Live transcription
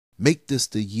Make this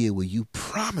the year where you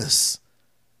promise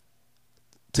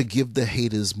to give the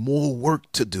haters more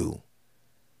work to do.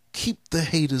 Keep the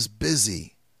haters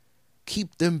busy.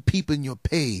 Keep them peeping your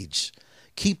page.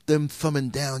 Keep them thumbing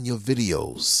down your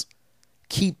videos.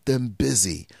 Keep them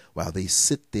busy while they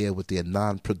sit there with their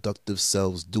non-productive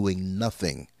selves doing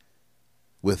nothing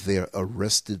with their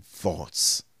arrested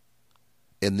thoughts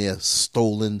and their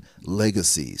stolen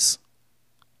legacies.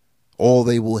 All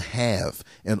they will have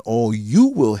and all you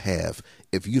will have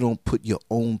if you don't put your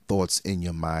own thoughts in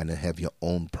your mind and have your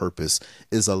own purpose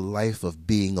is a life of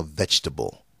being a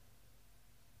vegetable.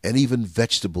 And even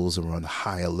vegetables are on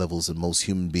higher levels than most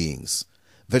human beings.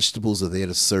 Vegetables are there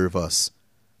to serve us,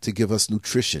 to give us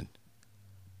nutrition,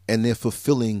 and they're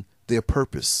fulfilling their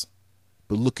purpose.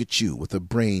 But look at you with a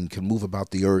brain, can move about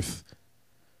the earth,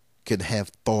 can have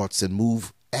thoughts and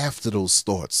move after those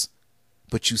thoughts.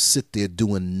 But you sit there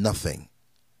doing nothing.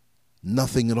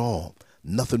 Nothing at all.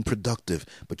 Nothing productive.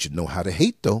 But you know how to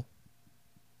hate, though.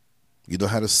 You know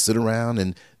how to sit around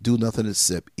and do nothing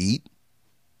except eat,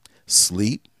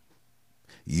 sleep,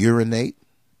 urinate,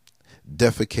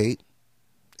 defecate.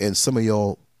 And some of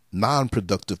y'all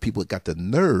non-productive people got the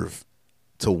nerve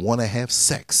to want to have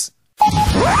sex.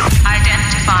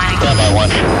 Identifying.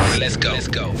 Let's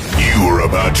go. You're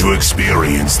about to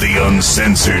experience the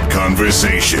uncensored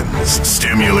conversations,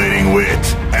 stimulating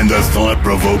wit, and the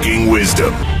thought-provoking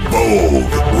wisdom.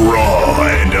 Bold, raw,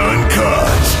 and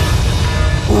uncut.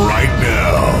 Right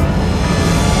now,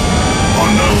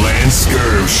 on the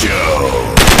LanceScurv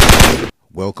Show.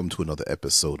 Welcome to another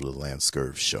episode of the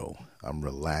LanceScurv Show. I'm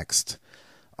relaxed,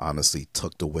 honestly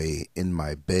tucked away in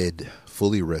my bed,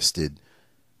 fully rested,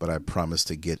 but I promise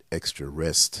to get extra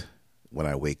rest when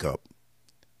I wake up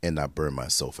and not burn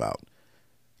myself out.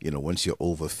 You know, once you're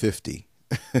over 50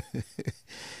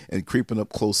 and creeping up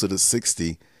closer to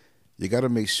 60, you got to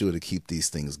make sure to keep these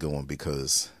things going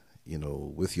because, you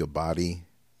know, with your body,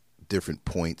 different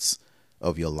points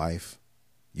of your life,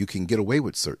 you can get away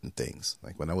with certain things.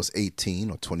 Like when I was 18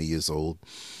 or 20 years old,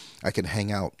 I could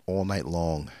hang out all night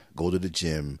long, go to the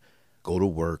gym, go to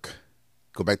work,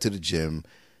 go back to the gym,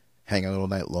 hang out all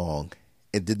night long,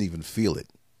 and didn't even feel it.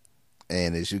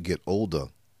 And as you get older,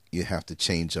 you have to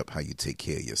change up how you take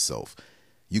care of yourself.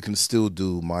 You can still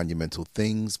do monumental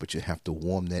things, but you have to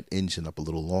warm that engine up a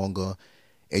little longer.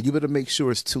 And you better make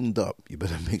sure it's tuned up. You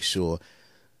better make sure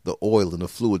the oil and the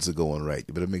fluids are going right.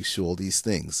 You better make sure all these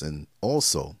things. And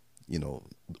also, you know,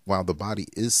 while the body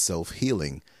is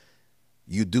self-healing,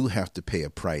 you do have to pay a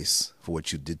price for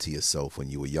what you did to yourself when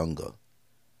you were younger.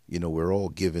 You know, we're all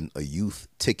given a youth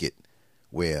ticket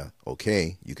where,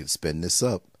 okay, you can spend this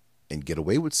up and get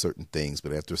away with certain things,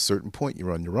 but after a certain point,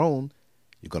 you're on your own.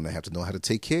 You're going to have to know how to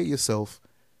take care of yourself.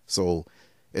 So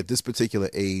at this particular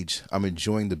age, I'm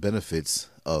enjoying the benefits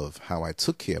of how I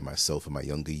took care of myself in my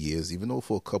younger years, even though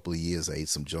for a couple of years I ate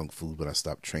some junk food, but I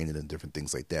stopped training and different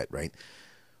things like that, right?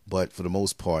 But for the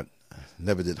most part,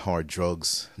 never did hard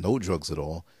drugs, no drugs at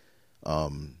all.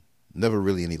 Never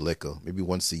really any liquor, maybe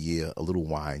once a year, a little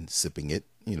wine, sipping it,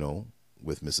 you know,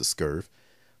 with Mrs. Scurv.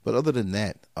 But other than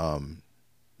that,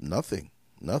 nothing.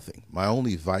 My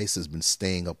only vice has been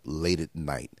staying up late at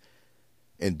night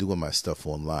and doing my stuff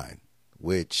online,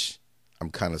 which I'm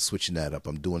kind of switching that up.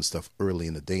 I'm doing stuff early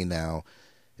in the day now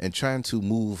and trying to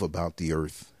move about the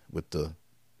earth with the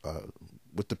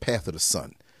path of the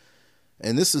sun.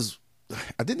 And this is,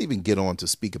 I didn't even get on to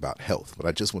speak about health, but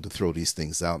I just want to throw these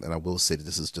things out. And I will say that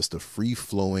this is just a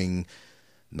free-flowing,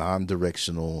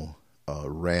 non-directional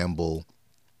ramble,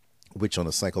 which on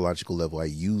a psychological level, I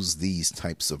use these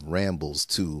types of rambles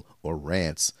or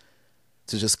rants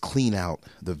to just clean out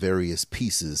the various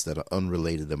pieces that are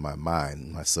unrelated in my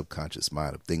mind, my subconscious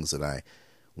mind, of things that I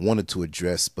wanted to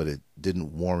address, but it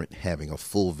didn't warrant having a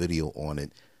full video on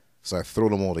it. So I throw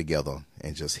them all together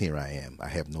and just here I am. I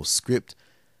have no script.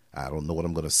 I don't know what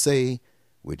I'm going to say.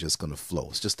 We're just going to flow.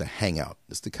 It's just a hangout.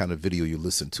 It's the kind of video you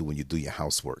listen to when you do your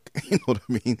housework. You know what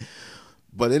I mean?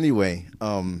 But anyway,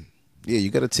 yeah,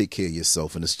 you got to take care of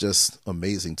yourself. And it's just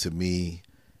amazing to me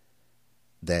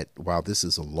that while this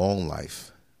is a long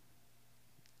life,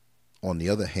 on the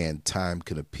other hand, time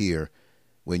can appear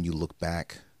when you look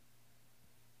back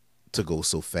to go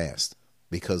so fast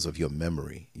because of your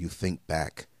memory. You think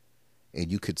back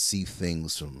and you could see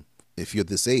things from, if you're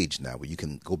this age now, where you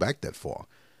can go back that far,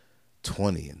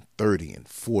 20 and 30 and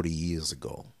 40 years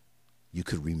ago. You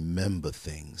could remember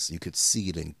things. You could see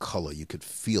it in color. You could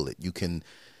feel it. You can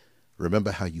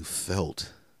remember how you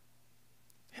felt.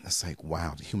 And it's like,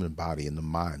 wow, the human body and the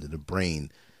mind and the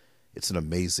brain, it's an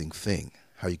amazing thing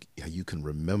how you can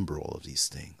remember all of these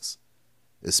things,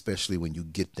 especially when you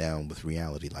get down with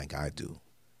reality like I do.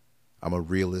 I'm a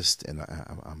realist, and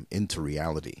I'm into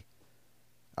reality.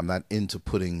 I'm not into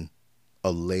putting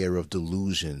a layer of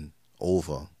delusion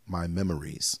over my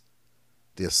memories.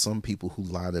 There's some people who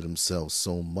lie to themselves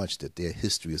so much that their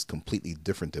history is completely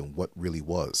different than what really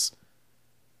was.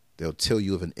 They'll tell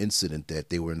you of an incident that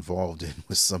they were involved in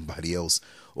with somebody else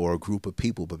or a group of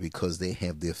people, but because they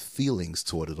have their feelings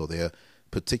toward it or their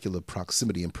particular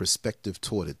proximity and perspective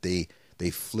toward it, they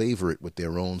flavor it with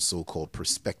their own so-called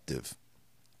perspective,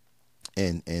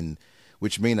 and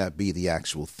which may not be the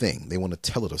actual thing. They want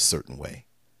to tell it a certain way.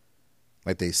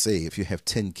 Like they say, if you have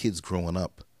 10 kids growing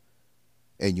up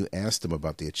and you ask them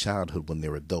about their childhood when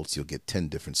they're adults, you'll get 10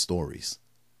 different stories.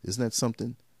 Isn't that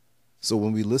something? So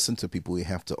when we listen to people, we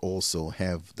have to also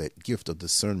have that gift of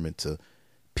discernment to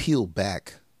peel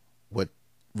back what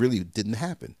really didn't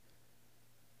happen.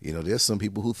 You know, there's some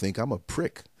people who think I'm a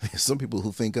prick. There's some people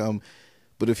who think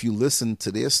but if you listen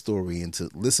to their story and to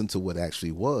listen to what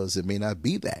actually was, it may not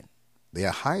be that. They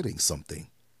are hiding something.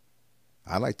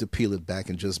 I like to peel it back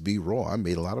and just be raw. I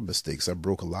made a lot of mistakes. I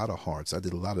broke a lot of hearts. I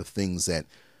did a lot of things that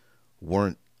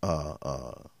weren't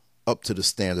up to the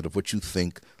standard of what you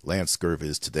think LanceScurv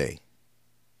is today.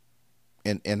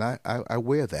 And I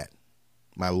wear that.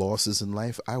 My losses in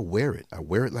life, I wear it. I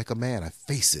wear it like a man. I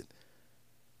face it.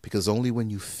 Because only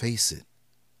when you face it,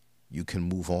 you can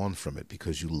move on from it,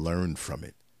 because you learn from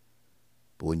it.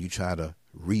 But when you try to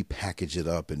repackage it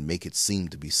up and make it seem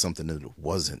to be something that it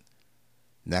wasn't,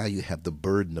 now you have the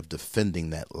burden of defending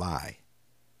that lie.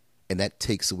 And that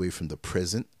takes away from the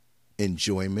present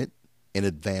enjoyment and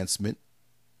advancement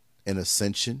and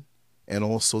ascension and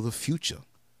also the future.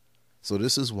 So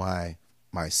this is why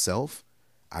myself,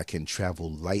 I can travel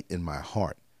light in my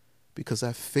heart, because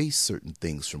I face certain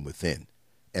things from within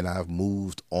and I've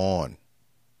moved on.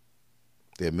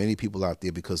 There are many people out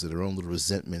there, because of their own little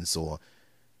resentments, or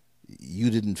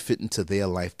you didn't fit into their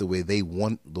life the way they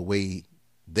wanted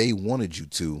you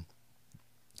to.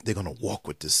 They're going to walk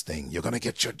with this thing. You're going to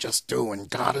get your just due, and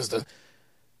God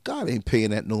ain't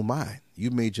paying that no mind. You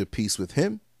made your peace with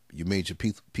him. You made your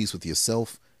peace with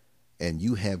yourself, and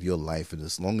you have your life. And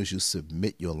as long as you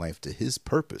submit your life to his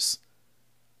purpose,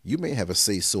 you may have a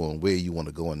say-so on where you want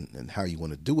to go and how you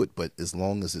want to do it. But as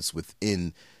long as it's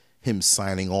within him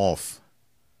signing off,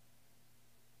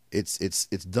 it's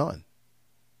done.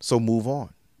 So move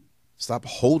on. Stop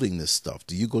holding this stuff.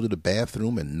 Do you go to the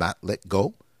bathroom and not let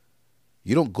go?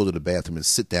 You don't go to the bathroom and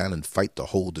sit down and fight to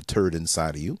hold the turd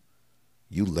inside of you.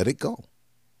 You let it go.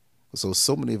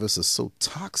 So many of us are so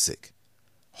toxic,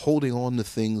 holding on to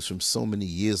things from so many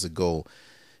years ago.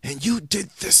 And you did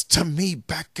this to me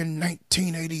back in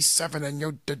 1987, and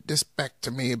you did this back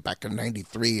to me back in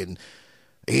 93 and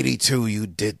 82. You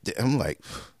did. I'm like,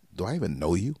 do I even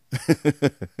know you?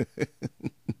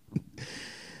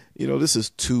 You know, this is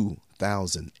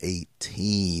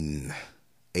 2018.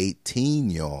 18,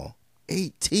 y'all.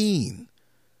 18.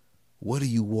 What are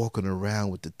you walking around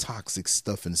with the toxic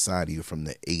stuff inside of you from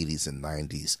the 80s and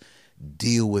 90s?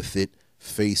 Deal with it,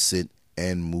 face it,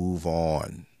 and move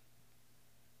on.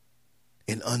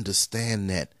 And understand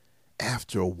that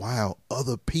after a while,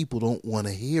 other people don't want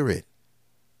to hear it.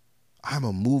 I'm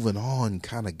a moving on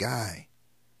kind of guy.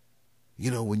 You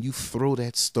know, when you throw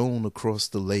that stone across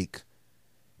the lake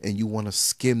and you want to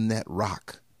skim that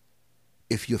rock,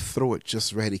 if you throw it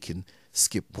just right, it can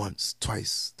skip once,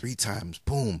 twice, 3 times,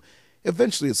 boom.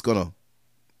 Eventually it's going to,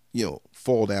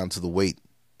 fall down to the weight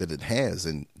that it has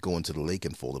and go into the lake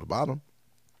and fall to the bottom.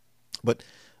 But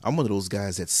I'm one of those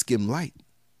guys that skim light.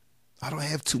 I don't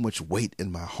have too much weight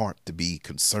in my heart to be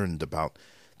concerned about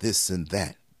this and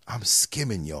that. I'm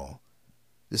skimming, y'all.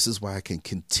 This is why I can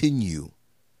continue,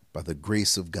 by the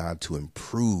grace of God, to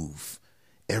improve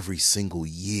every single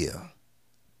year.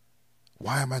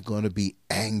 Why am I going to be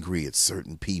angry at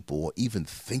certain people or even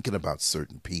thinking about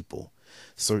certain people?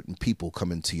 Certain people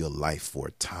come into your life for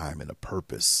a time and a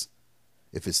purpose.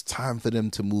 If it's time for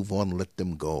them to move on, let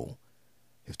them go.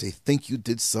 If they think you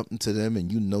did something to them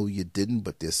and you know you didn't,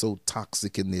 but they're so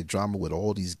toxic in their drama with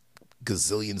all these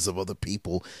gazillions of other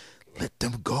people, let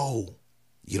them go.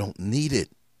 You don't need it.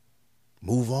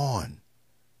 Move on.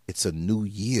 It's a new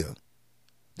year.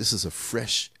 This is a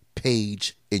fresh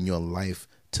page in your life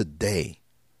today.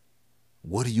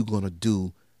 What are you going to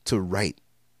do to write,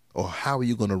 or how are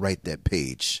you going to write that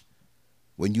page?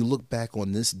 When you look back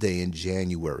on this day in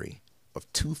January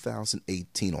of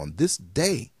 2018, on this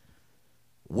day,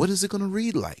 what is it going to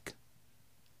read like?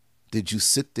 Did you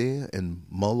sit there and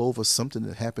mull over something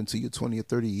that happened to you 20 or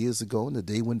 30 years ago and the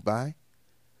day went by?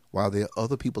 While there are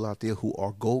other people out there who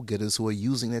are go-getters who are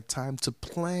using that time to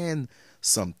plan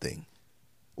something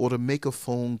or to make a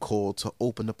phone call to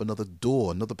open up another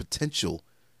door, another potential,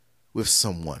 with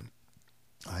someone.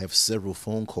 I have several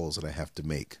phone calls that I have to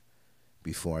make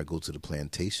before I go to the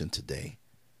plantation today.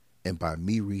 And by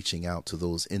me reaching out to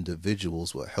those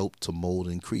individuals will help to mold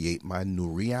and create my new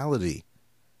reality.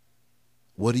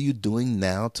 What are you doing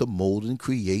now to mold and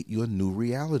create your new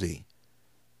reality?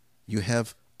 You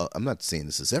have, I'm not saying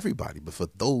this is everybody, but for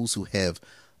those who have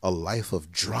a life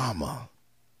of drama,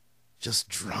 just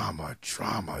drama,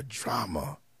 drama,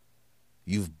 drama.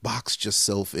 You've boxed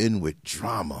yourself in with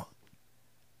drama.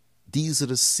 These are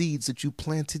the seeds that you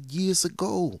planted years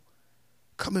ago,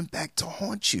 coming back to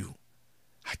haunt you.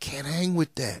 I can't hang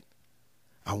with that.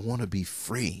 I want to be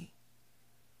free.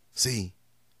 See,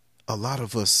 a lot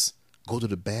of us go to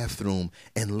the bathroom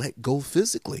and let go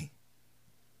physically,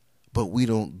 but we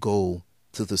don't go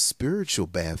to the spiritual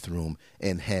bathroom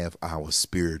and have our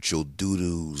spiritual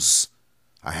doo-doos.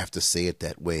 I have to say it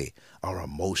that way. Our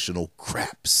emotional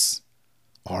craps,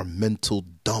 our mental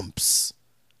dumps.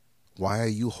 Why are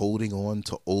you holding on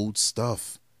to old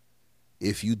stuff?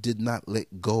 If you did not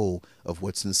let go of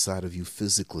what's inside of you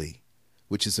physically,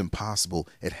 which is impossible,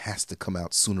 it has to come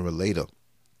out sooner or later.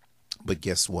 But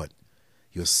guess what?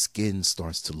 Your skin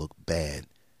starts to look bad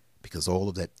because all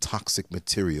of that toxic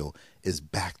material is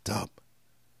backed up.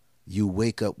 You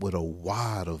wake up with a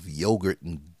wad of yogurt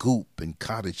and goop and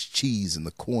cottage cheese in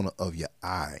the corner of your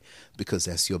eye because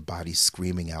that's your body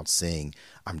screaming out saying,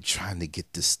 I'm trying to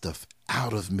get this stuff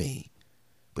out of me.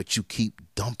 But you keep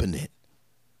dumping it.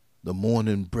 The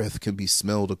morning breath can be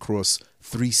smelled across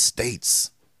 3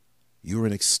 states. You're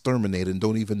an exterminator and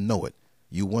don't even know it.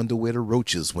 You wonder where the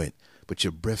roaches went, but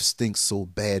your breath stinks so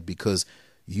bad because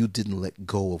you didn't let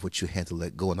go of what you had to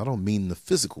let go. And I don't mean the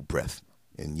physical breath.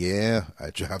 And yeah, I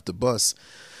drive the bus.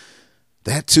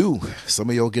 That too. Some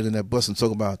of y'all get in that bus and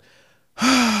talk about,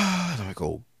 and I'm like,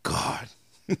 oh God,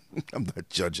 I'm not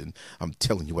judging. I'm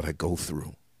telling you what I go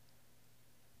through.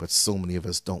 But so many of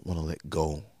us don't want to let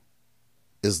go,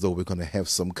 as though we're going to have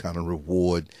some kind of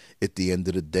reward at the end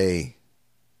of the day.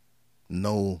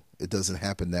 No, it doesn't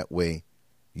happen that way.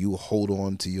 You hold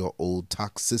on to your old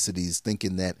toxicities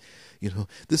thinking that,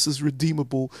 this is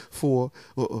redeemable for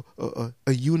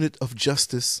a unit of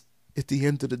justice at the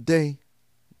end of the day.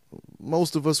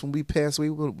 Most of us, when we pass away,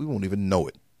 we won't even know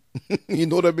it. You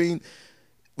know what I mean?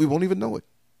 We won't even know it.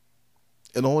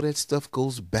 And all that stuff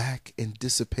goes back and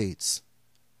dissipates.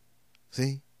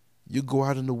 See? You go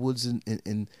out in the woods and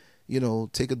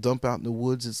take a dump out in the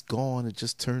woods, it's gone. It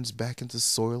just turns back into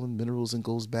soil and minerals and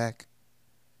goes back.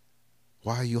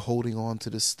 Why are you holding on to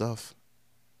this stuff?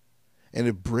 And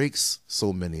it breaks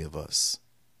so many of us.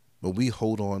 But we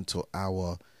hold on to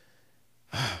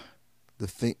the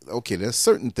thing. Okay, there's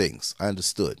certain things I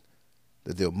understood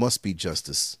that there must be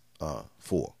justice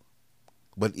for.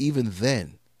 But even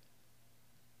then,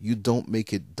 you don't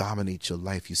make it dominate your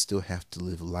life. You still have to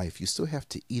live life. You still have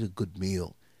to eat a good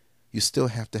meal. You still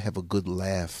have to have a good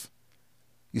laugh.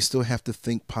 You still have to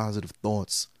think positive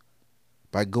thoughts.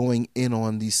 By going in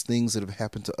on these things that have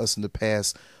happened to us in the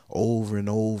past over and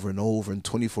over and over and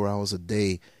 24 hours a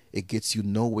day, it gets you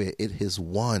nowhere. It has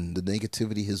won. The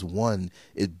negativity has won.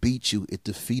 It beat you. It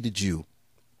defeated you.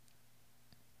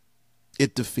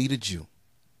 It defeated you.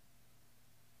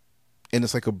 And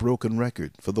it's like a broken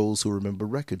record for those who remember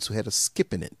records who had a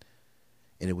skip in it.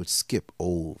 And it would skip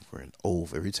over and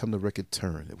over. Every time the record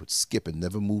turned, it would skip and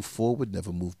never move forward,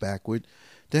 never move backward.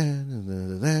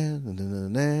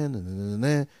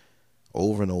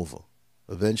 Over and over.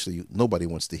 Eventually, nobody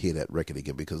wants to hear that record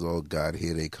again because, oh God,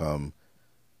 here they come.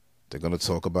 They're going to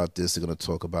talk about this. They're going to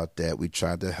talk about that. We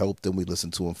tried to help them. We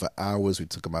listened to them for hours. We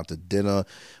took them out to dinner.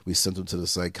 We sent them to the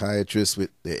psychiatrist,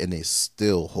 and they're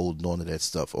still holding on to that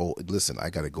stuff. Oh, listen,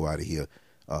 I got to go out of here.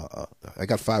 I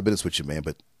got 5 minutes with you, man.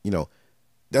 But,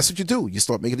 that's what you do. You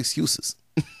start making excuses.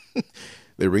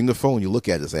 They ring the phone. You look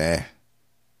at it and say,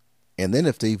 And then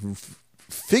if they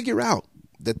figure out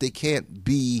that they can't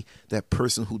be that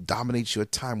person who dominates your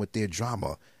time with their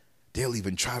drama, they'll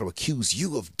even try to accuse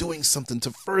you of doing something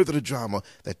to further the drama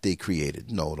that they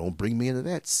created. No, don't bring me into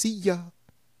that. See ya.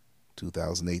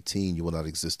 2018, you will not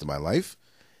exist in my life.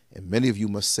 And many of you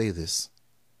must say this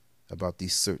about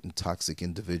these certain toxic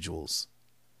individuals,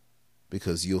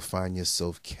 because you'll find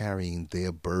yourself carrying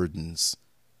their burdens.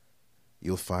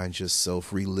 You'll find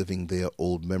yourself reliving their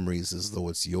old memories as though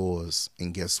it's yours.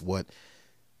 And guess what?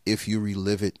 If you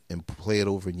relive it and play it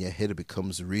over in your head, it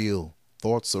becomes real.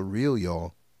 Thoughts are real,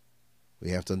 y'all.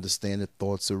 We have to understand that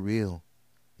thoughts are real.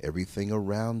 Everything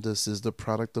around us is the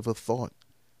product of a thought.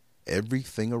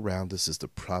 Everything around us is the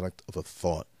product of a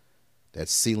thought. That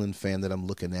ceiling fan that I'm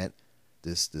looking at,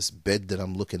 this bed that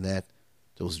I'm looking at,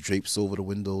 those drapes over the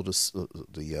window,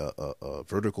 the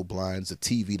vertical blinds, the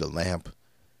TV, the lamp,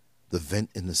 the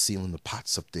vent in the ceiling, the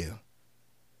pots up there,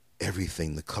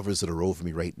 everything, the covers that are over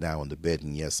me right now on the bed.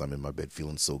 And yes, I'm in my bed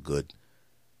feeling so good.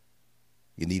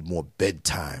 You need more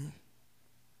bedtime.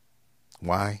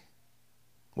 Why?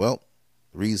 Well,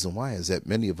 the reason why is that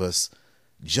many of us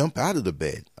jump out of the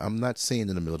bed. I'm not saying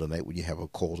in the middle of the night when you have a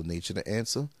call to nature to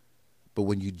answer, but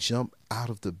when you jump out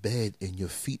of the bed and your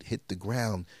feet hit the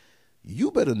ground,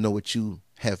 you better know what you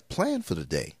have planned for the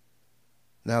day.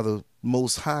 Now, the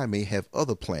Most High may have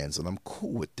other plans, and I'm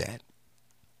cool with that,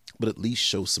 but at least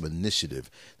show some initiative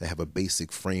to have a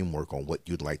basic framework on what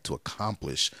you'd like to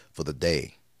accomplish for the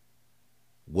day.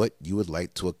 What you would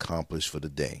like to accomplish for the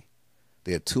day.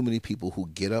 There are too many people who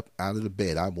get up out of the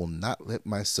bed. I will not let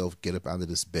myself get up out of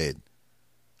this bed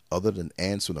other than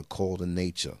answering a call to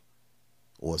nature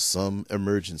or some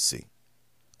emergency.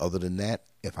 Other than that,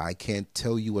 if I can't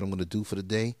tell you what I'm going to do for the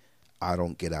day, I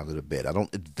don't get out of the bed. I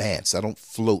don't advance. I don't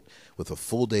float with a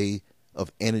full day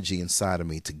of energy inside of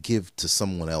me to give to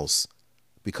someone else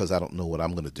because I don't know what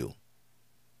I'm going to do.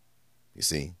 You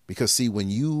see? Because see,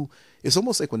 it's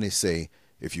almost like when they say,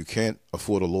 if you can't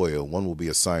afford a lawyer, one will be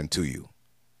assigned to you.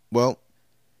 Well,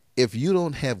 if you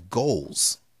don't have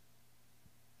goals,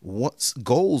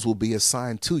 goals will be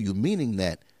assigned to you, meaning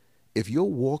that if you're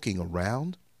walking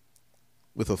around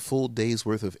with a full day's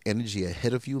worth of energy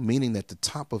ahead of you, meaning that the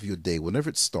top of your day, whenever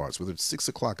it starts, whether it's 6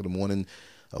 o'clock in the morning,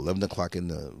 11 o'clock in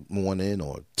the morning,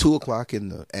 or 2 o'clock in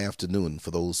the afternoon for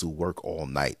those who work all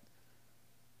night,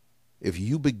 if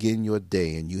you begin your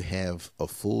day and you have a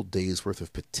full day's worth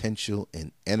of potential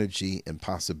and energy and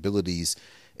possibilities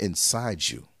inside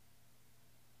you,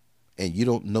 and you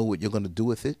don't know what you're going to do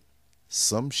with it,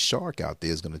 some shark out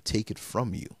there is going to take it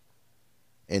from you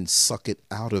and suck it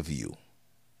out of you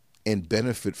and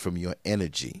benefit from your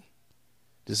energy.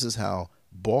 This is how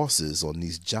bosses on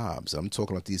these jobs, I'm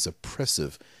talking about these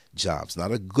oppressive jobs,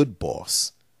 not a good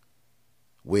boss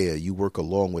where you work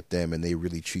along with them and they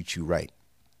really treat you right.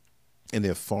 And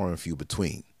they're far and few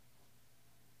between.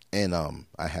 And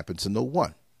I happen to know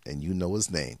one, and you know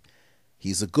his name.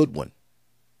 He's a good one.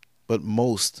 But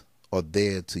most are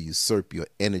there to usurp your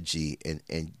energy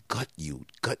and gut you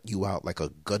out like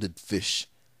a gutted fish.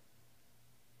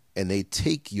 And they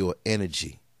take your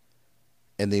energy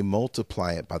and they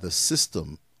multiply it by the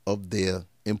system of their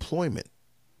employment.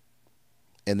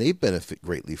 And they benefit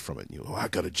greatly from it. I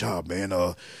got a job, man.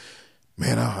 I'm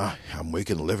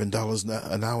making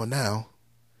 $11 an hour now,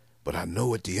 but I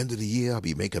know at the end of the year I'll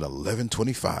be making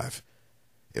 $11.25.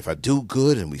 If I do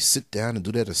good and we sit down and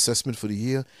do that assessment for the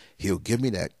year, he'll give me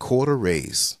that quarter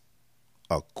raise.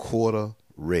 A quarter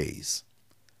raise.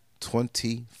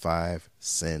 25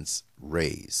 cents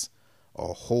raise.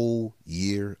 A whole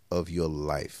year of your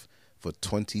life for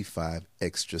 25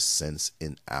 extra cents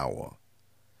an hour.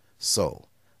 So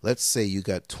let's say you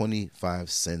got 25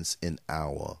 cents an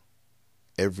hour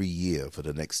every year for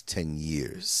the next 10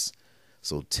 years.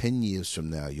 So 10 years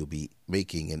from now, you'll be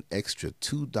making an extra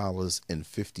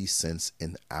 $2.50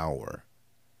 an hour.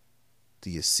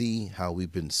 Do you see how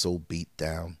we've been so beat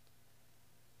down?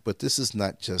 But this is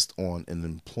not just on an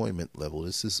employment level.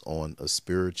 This is on a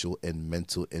spiritual and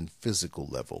mental and physical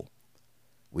level.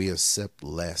 We accept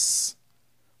less.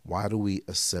 Why do we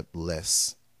accept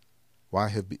less? Why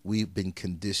have we been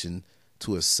conditioned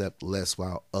to accept less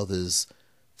while others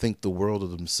think the world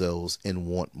of themselves and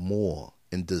want more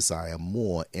and desire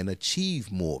more and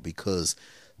achieve more because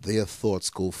their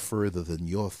thoughts go further than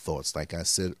your thoughts? Like I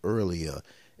said earlier,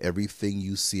 everything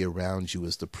you see around you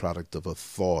is the product of a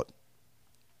thought.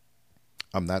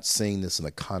 I'm not saying this in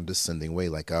a condescending way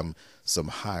like I'm some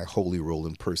high holy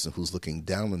rolling person who's looking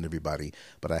down on everybody,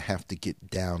 but I have to get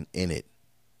down in it.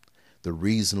 The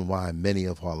reason why many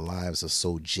of our lives are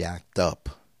so jacked up,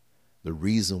 the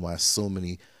reason why so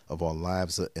many of our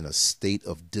lives are in a state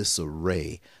of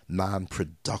disarray,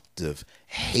 non-productive,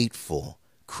 hateful,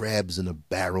 crabs in a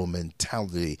barrel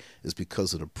mentality is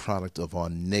because of the product of our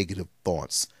negative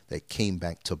thoughts that came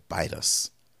back to bite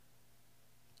us.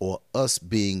 Or us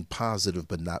being positive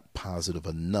but not positive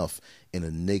enough in a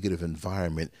negative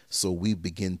environment, so we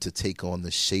begin to take on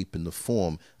the shape and the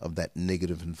form of that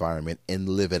negative environment and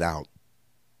live it out.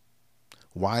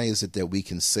 Why is it that we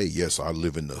can say, yes, I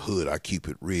live in the hood, I keep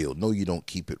it real? No, you don't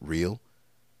keep it real.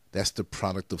 That's the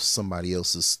product of somebody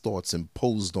else's thoughts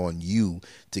imposed on you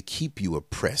to keep you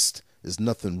oppressed. There's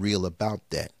nothing real about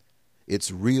that.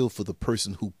 It's real for the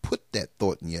person who put that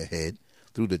thought in your head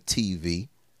through the TV,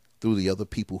 through the other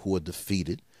people who are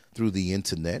defeated, through the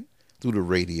internet, through the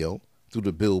radio, through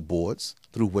the billboards,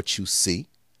 through what you see.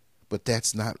 But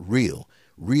that's not real.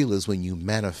 Real is when you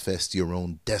manifest your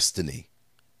own destiny.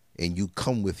 and you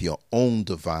come with your own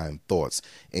divine thoughts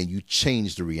and you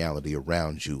change the reality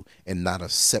around you and not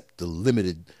accept the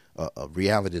limited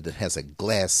reality that has a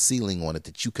glass ceiling on it,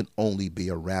 that you can only be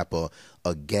a rapper,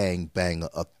 a gang banger,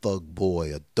 a thug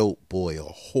boy, a dope boy, a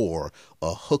whore,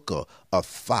 a hooker, a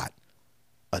thought,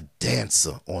 a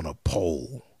dancer on a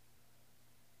pole.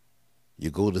 You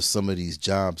go to some of these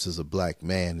jobs as a black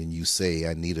man and you say,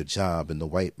 I need a job. And the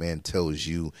white man tells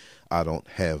you, I don't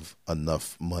have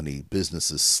enough money. Business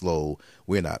is slow.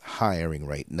 We're not hiring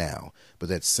right now. But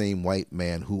that same white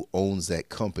man who owns that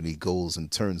company goes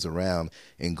and turns around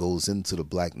and goes into the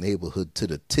black neighborhood to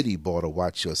the titty bar to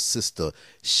watch your sister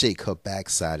shake her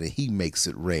backside, and he makes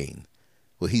it rain.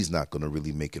 Well, he's not going to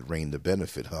really make it rain to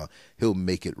benefit her. He'll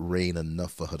make it rain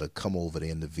enough for her to come over there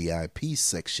in the VIP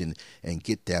section and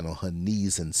get down on her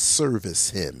knees and service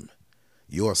him.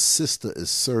 Your sister is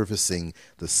servicing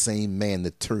the same man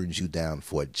that turns you down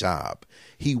for a job.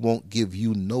 He won't give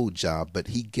you no job, but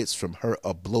he gets from her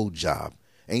a blow job.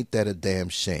 Ain't that a damn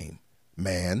shame,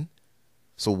 man?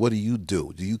 So what do?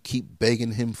 Do you keep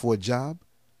begging him for a job?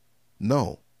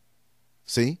 No.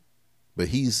 See? But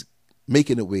he's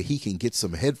making it where he can get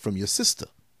some head from your sister.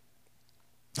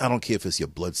 I don't care if it's your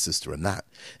blood sister or not.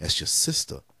 That's your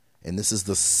sister. And this is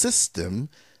the system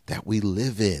that we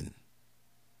live in.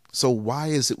 So why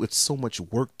is it with so much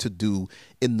work to do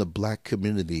in the black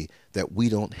community that we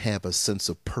don't have a sense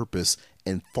of purpose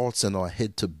and thoughts in our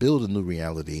head to build a new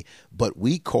reality, but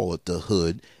we call it the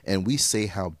hood and we say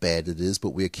how bad it is,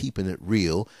 but we're keeping it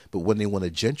real. But when they want to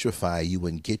gentrify you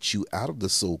and get you out of the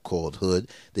so-called hood,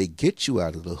 they get you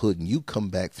out of the hood and you come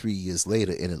back 3 years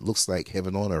later and it looks like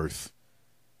heaven on earth.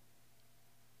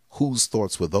 Whose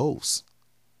thoughts were those?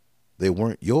 They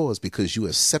weren't yours because you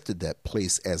accepted that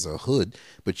place as a hood,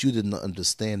 but you didn't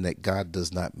understand that God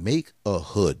does not make a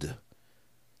hood.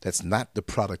 That's not the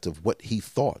product of what he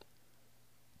thought.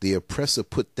 The oppressor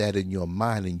put that in your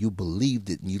mind and you believed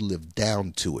it and you lived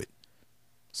down to it.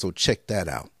 So check that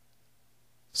out.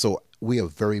 So we are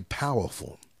very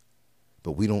powerful,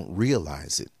 but we don't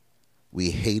realize it.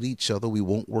 We hate each other. We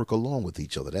won't work along with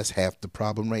each other. That's half the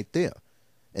problem right there.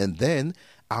 And then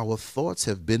our thoughts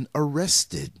have been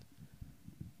arrested.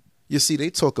 You see, they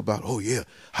talk about, oh, yeah,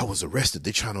 I was arrested.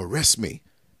 They're trying to arrest me.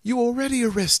 You already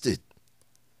arrested.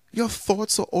 Your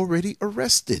thoughts are already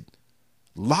arrested,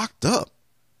 locked up,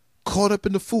 caught up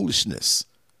in the foolishness,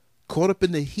 caught up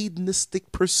in the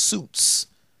hedonistic pursuits.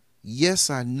 Yes,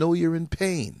 I know you're in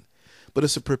pain, but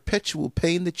it's a perpetual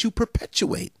pain that you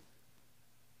perpetuate.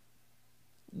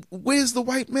 Where's the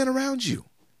white man around you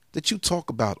that you talk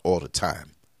about all the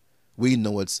time? We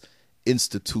know it's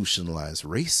institutionalized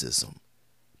racism.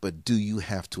 But do you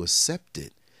have to accept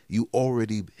it? You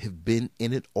already have been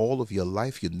in it all of your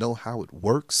life. You know how it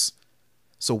works.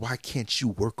 So why can't you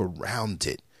work around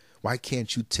it? Why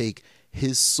can't you take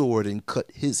his sword and cut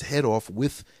his head off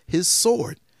with his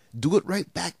sword? Do it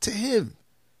right back to him.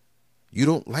 You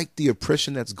don't like the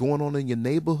oppression that's going on in your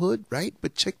neighborhood, right?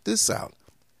 But check this out.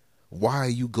 Why are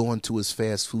you going to his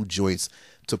fast food joints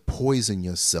to poison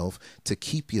yourself, to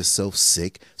keep yourself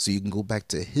sick, so you can go back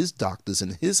to his doctors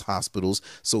and his hospitals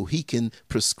so he can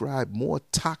prescribe more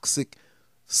toxic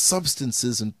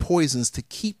substances and poisons to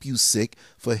keep you sick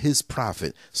for his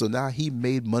profit? So now he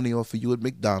made money off of you at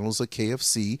McDonald's or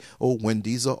KFC or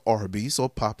Wendy's or Arby's or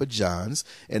Papa John's,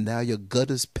 and now your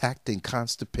gut is packed and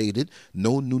constipated,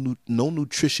 no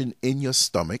nutrition in your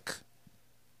stomach.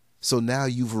 So now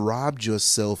you've robbed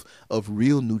yourself of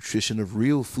real nutrition, of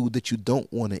real food that you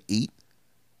don't want to eat,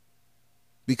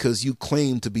 because you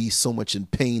claim to be so much in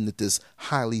pain that this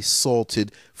highly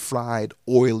salted, fried,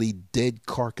 oily, dead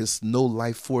carcass, no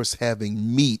life force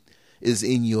having meat is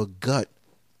in your gut.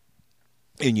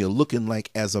 And you're looking like,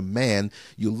 as a man,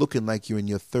 you're looking like you're in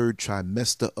your third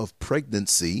trimester of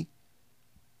pregnancy.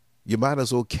 You might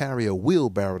as well carry a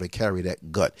wheelbarrow to carry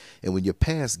that gut. And when you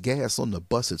pass gas on the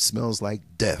bus, it smells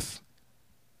like death.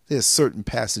 There's certain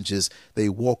passengers, they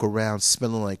walk around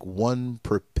smelling like one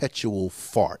perpetual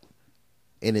fart.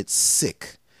 And it's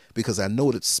sick, because I know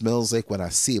what it smells like when I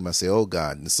see them. I say, oh,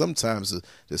 God. And sometimes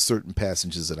there's certain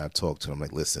passengers that I talk to. I'm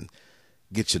like, listen,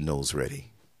 get your nose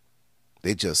ready.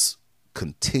 They just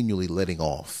continually letting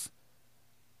off.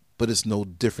 But it's no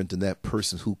different than that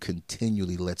person who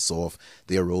continually lets off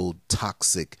their old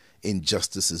toxic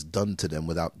injustices done to them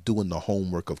without doing the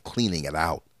homework of cleaning it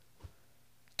out.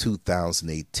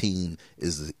 2018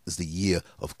 is the year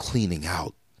of cleaning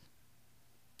out.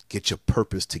 Get your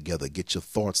purpose together. Get your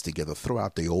thoughts together. Throw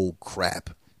out the old crap.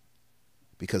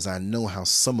 Because I know how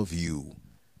some of you,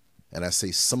 and I say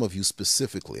some of you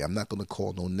specifically, I'm not going to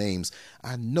call no names,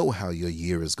 I know how your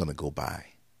year is going to go by.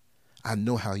 I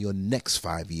know how your next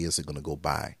 5 years are going to go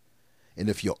by. And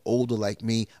if you're older like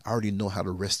me, I already know how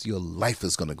the rest of your life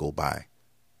is going to go by.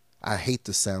 I hate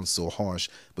to sound so harsh,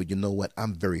 but you know what?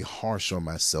 I'm very harsh on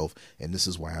myself, and this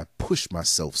is why I push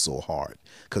myself so hard,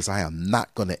 because I am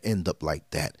not going to end up like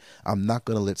that. I'm not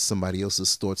going to let somebody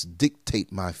else's thoughts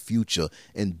dictate my future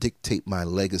and dictate my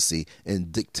legacy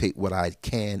and dictate what I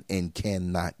can and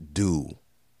cannot do.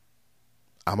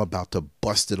 I'm about to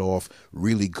bust it off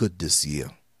really good this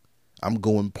year. I'm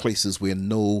going places where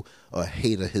no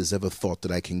hater has ever thought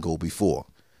that I can go before.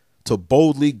 To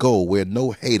boldly go where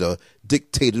no hater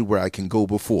dictated where I can go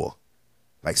before.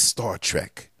 Like Star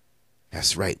Trek.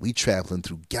 That's right, we traveling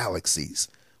through galaxies.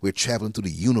 We're traveling through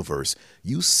the universe.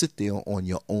 You sit there on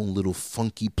your own little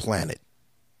funky planet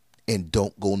and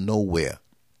don't go nowhere.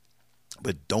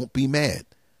 But don't be mad,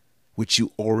 which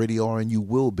you already are and you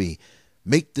will be.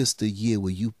 Make this the year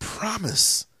where you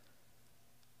promise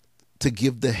to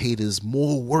give the haters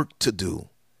more work to do.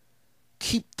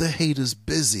 Keep the haters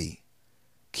busy.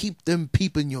 Keep them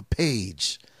peeping your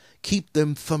page. Keep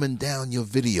them thumbing down your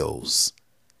videos.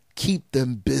 Keep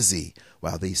them busy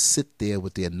while they sit there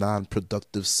with their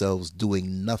non-productive selves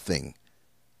doing nothing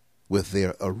with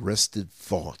their arrested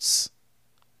thoughts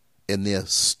and their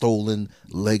stolen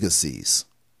legacies.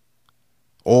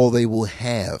 All they will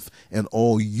have and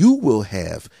all you will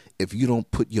have if you don't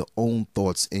put your own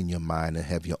thoughts in your mind and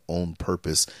have your own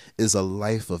purpose is a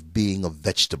life of being a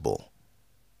vegetable.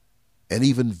 And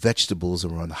even vegetables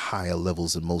are on higher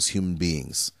levels than most human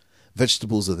beings.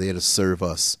 Vegetables are there to serve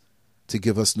us, to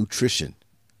give us nutrition,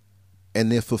 and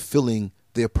they're fulfilling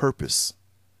their purpose.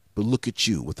 But look at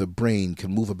you with a brain,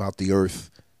 can move about the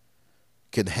earth,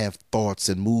 can have thoughts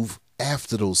and move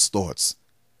after those thoughts.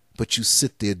 But you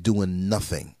sit there doing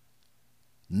nothing.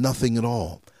 Nothing at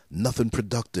all. Nothing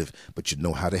productive. But you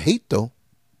know how to hate, though.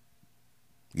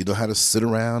 You know how to sit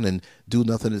around and do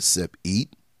nothing except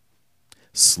eat,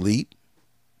 sleep,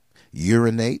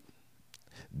 urinate,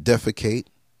 defecate,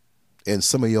 and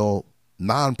some of y'all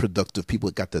non-productive people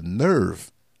got the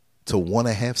nerve to want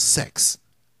to have sex.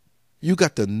 You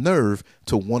got the nerve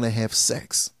to want to have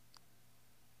sex.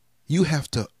 You have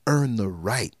to earn the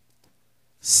right.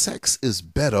 Sex is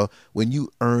better when you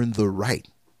earn the right.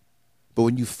 But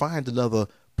when you find another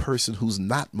person who's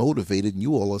not motivated and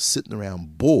you all are sitting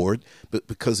around bored, but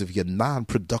because of your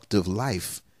non-productive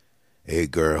life, hey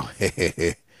girl,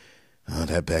 oh,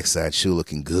 that backside shoe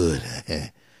looking good.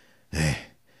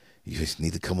 You just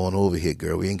need to come on over here,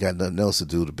 girl. We ain't got nothing else to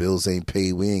do. The bills ain't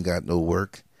paid. We ain't got no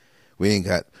work. We ain't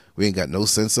got no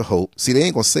sense of hope. See, they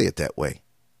ain't gonna say it that way.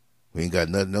 We ain't got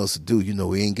nothing else to do. You know,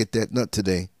 we ain't get that nut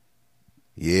today.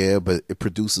 Yeah, but it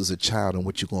produces a child, and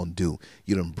what you gonna do?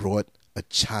 You done brought a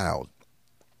child,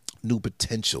 new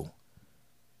potential,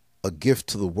 a gift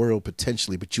to the world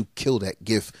potentially, but you kill that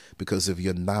gift because of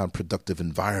your non-productive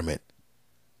environment.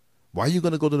 Why are you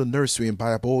going to go to the nursery and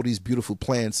buy up all these beautiful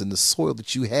plants and the soil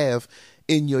that you have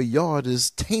in your yard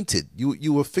is tainted?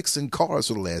 You were fixing cars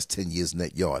for the last 10 years in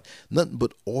that yard. Nothing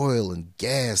but oil and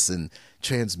gas and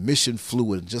transmission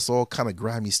fluid and just all kind of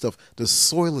grimy stuff. The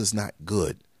soil is not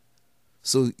good.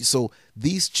 So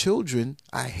these children,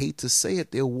 I hate to say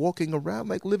it, they're walking around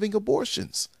like living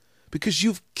abortions because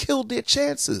you've killed their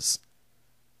chances.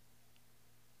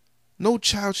 No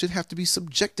child should have to be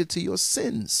subjected to your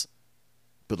sins.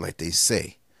 But like they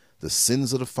say, the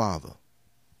sins of the father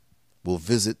will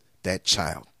visit that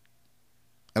child.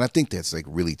 And I think that's like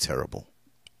really terrible.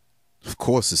 Of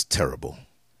course it's terrible.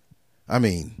 I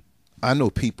mean, I know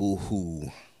people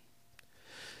who,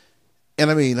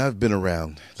 and I mean, I've been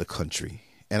around the country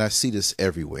and I see this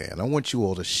everywhere. And I want you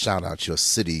all to shout out your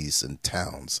cities and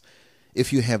towns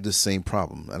if you have the same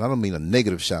problem. And I don't mean a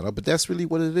negative shout out, but that's really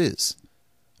what it is.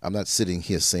 I'm not sitting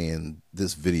here saying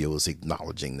this video is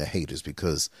acknowledging the haters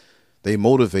because they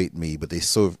motivate me, but they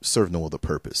serve no other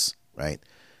purpose, right?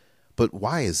 But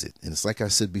why is it? And it's like I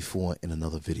said before in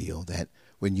another video that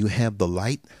when you have the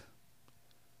light,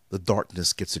 the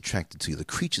darkness gets attracted to you. The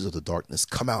creatures of the darkness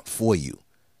come out for you.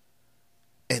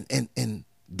 And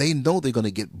they know they're going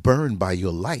to get burned by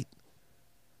your light,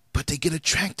 but they get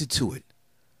attracted to it.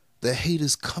 The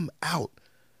haters come out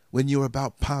when you're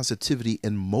about positivity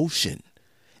and motion.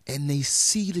 And they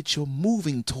see that you're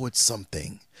moving towards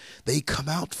something. They come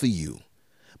out for you.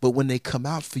 But when they come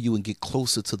out for you and get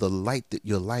closer to the light that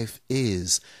your life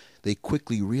is, they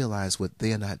quickly realize what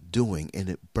they're not doing, and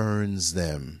it burns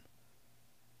them.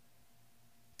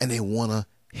 And they want to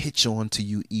hitch on to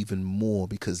you even more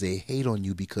because they hate on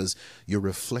you because you're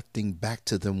reflecting back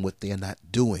to them what they're not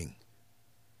doing.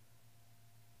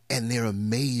 And they're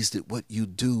amazed at what you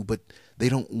do, but they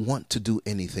don't want to do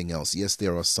anything else. Yes,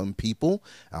 there are some people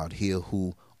out here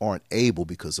who aren't able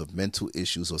because of mental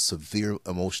issues or severe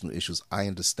emotional issues. I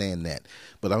understand that.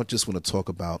 But I just want to talk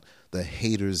about the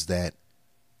haters that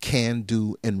can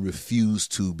do and refuse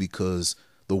to because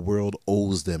the world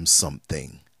owes them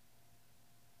something.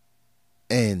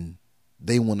 And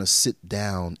they want to sit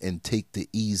down and take the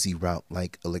easy route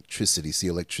like electricity. See,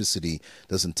 electricity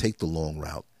doesn't take the long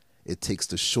route. It takes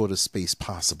the shortest space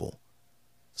possible.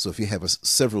 So if you have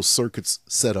several circuits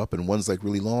set up and one's like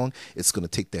really long, it's going to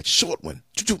take that short one.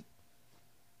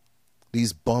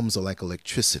 These bums are like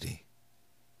electricity.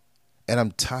 And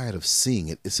I'm tired of seeing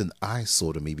it. It's an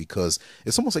eyesore to me because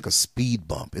it's almost like a speed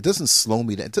bump. It doesn't slow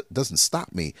me down. It doesn't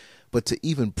stop me. But to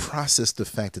even process the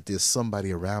fact that there's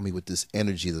somebody around me with this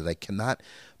energy that I cannot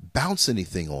bounce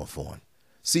anything off on.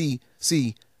 See,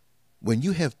 when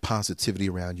you have positivity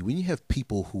around you, when you have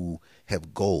people who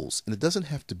have goals, and it doesn't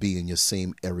have to be in your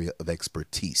same area of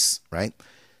expertise, right?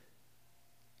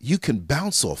 You can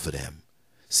bounce off of them.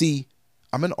 See,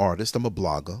 I'm an artist. I'm a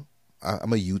blogger.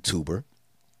 I'm a YouTuber.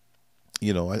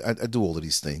 You know, I do all of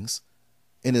these things.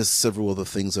 And there's several other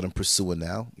things that I'm pursuing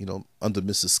now, you know, under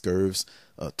Mrs. Scurv's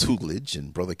tutelage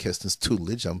and Brother Keston's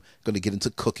tutelage. I'm going to get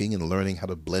into cooking and learning how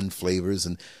to blend flavors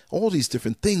and all these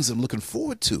different things I'm looking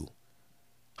forward to.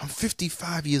 I'm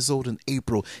 55 years old in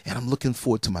April, and I'm looking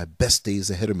forward to my best days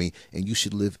ahead of me. And you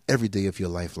should live every day of your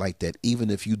life like that,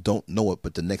 even if you don't know it,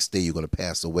 but the next day you're going to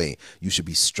pass away. You should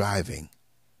be striving.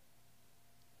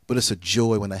 But it's a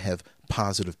joy when I have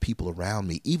positive people around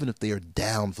me, even if they are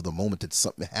down for the moment that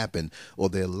something happened or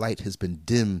their light has been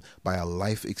dimmed by a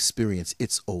life experience.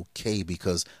 It's okay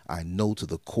because I know to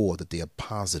the core that they are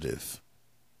positive.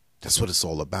 That's what it's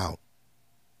all about.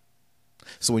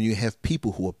 So when you have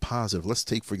people who are positive, let's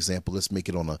take, for example, let's make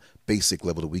it on a basic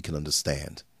level that we can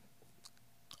understand.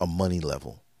 A money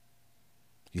level.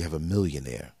 You have a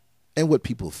millionaire. And what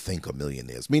people think are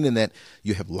millionaires, meaning that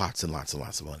you have lots and lots and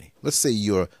lots of money. Let's say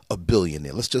you're a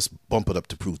billionaire. Let's just bump it up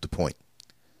to prove the point.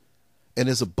 And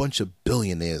there's a bunch of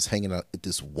billionaires hanging out at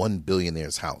this one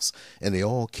billionaire's house. And they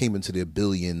all came into their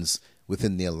billions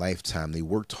within their lifetime. They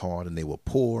worked hard and they were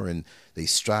poor and they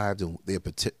strived in their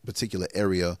particular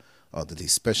area that they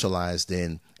specialized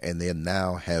in. And they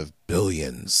now have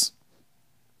billions.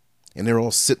 And they're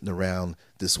all sitting around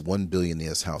this one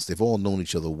billionaire's house. They've all known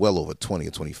each other well over 20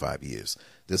 or 25 years.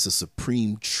 There's a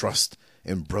supreme trust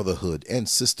and brotherhood and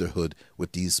sisterhood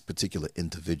with these particular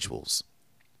individuals.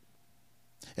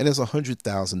 And there's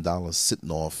 $100,000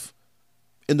 sitting off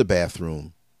in the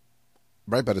bathroom,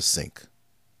 right by the sink.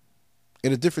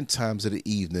 And at different times of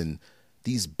the evening,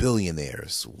 these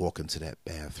billionaires walk into that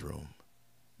bathroom,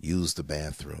 use the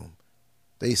bathroom.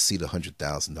 They see the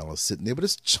 $100,000 sitting there, but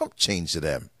it's chump change to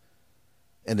them.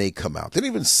 And they come out. They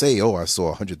didn't even say, oh, I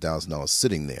saw $100,000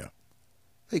 sitting there.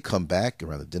 They come back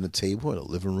around the dinner table, in a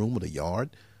living room, in a yard,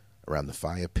 around the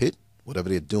fire pit, whatever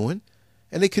they're doing,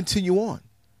 and they continue on.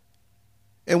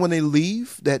 And when they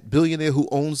leave, that billionaire who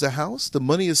owns the house, the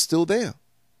money is still there.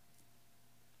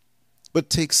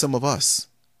 But take some of us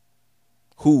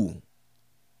who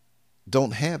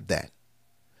don't have that.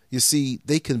 You see,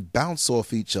 they can bounce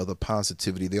off each other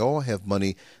positivity. They all have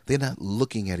money. They're not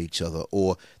looking at each other,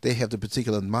 or they have the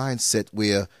particular mindset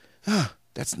where,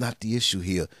 that's not the issue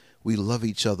here. We love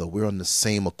each other. We're on the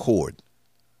same accord.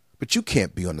 But you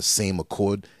can't be on the same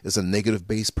accord as a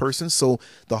negative-based person. So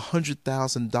the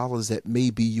 $100,000 that may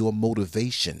be your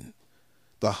motivation,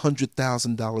 the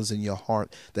 $100,000 in your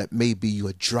heart that may be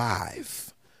your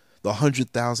drive, the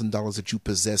 $100,000 that you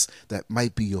possess that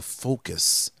might be your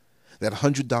focus, that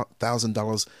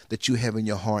 $100,000 that you have in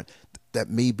your heart that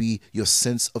may be your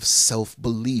sense of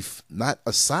self-belief, not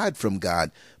aside from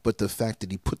God, but the fact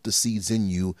that he put the seeds in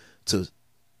you to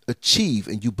achieve,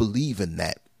 and you believe in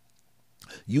that.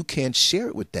 You can't share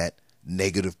it with that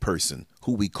negative person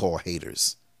who we call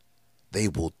haters. They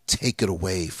will take it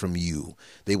away from you.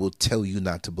 They will tell you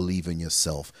not to believe in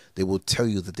yourself. They will tell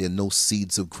you that there are no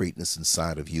seeds of greatness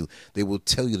inside of you. They will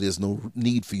tell you there's no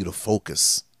need for you to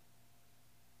focus.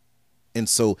 And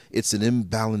so it's an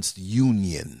imbalanced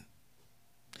union.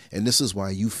 And this is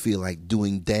why you feel like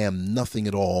doing damn nothing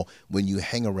at all when you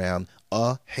hang around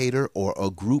a hater or a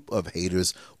group of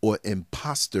haters or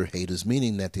imposter haters,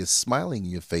 meaning that they're smiling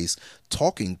in your face,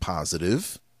 talking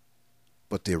positive,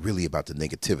 but they're really about the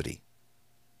negativity.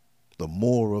 The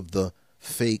more of the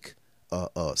fake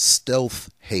stealth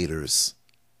haters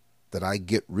that I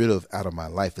get rid of out of my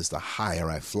life is the higher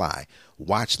I fly.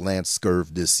 Watch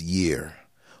LanceScurv this year.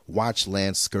 Watch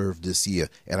LanceScurv this year.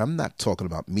 And I'm not talking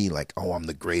about me like, oh, I'm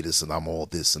the greatest and I'm all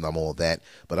this and I'm all that.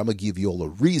 But I'm going to give you all a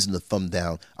reason to thumb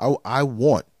down. I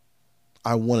want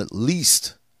at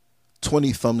least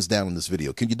 20 thumbs down on this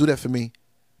video. Can you do that for me?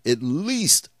 At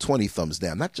least 20 thumbs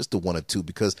down, not just the one or two,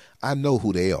 because I know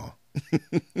who they are.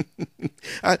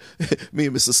 Me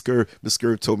and Miss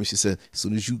Scurv told me, she said, as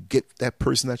soon as you get that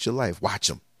person out your life, watch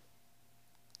them.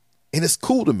 And it's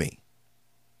cool to me.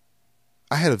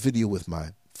 I had a video with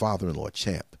my father-in-law,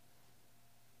 Champ,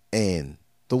 and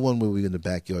the one where we were in the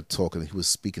backyard talking, and he was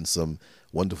speaking some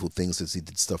wonderful things as he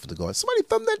did stuff in the garden. Somebody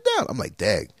thumbed that down. I'm like,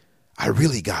 dang, I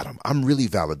really got him. I'm really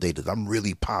validated. I'm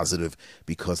really positive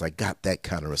because I got that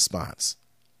kind of response.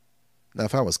 Now,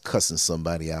 if I was cussing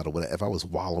somebody out or whatever, if I was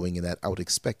wallowing in that, I would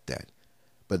expect that.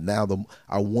 But now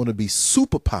I want to be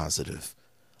super positive.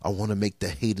 I want to make the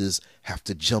haters have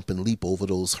to jump and leap over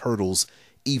those hurdles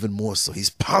even more so. He's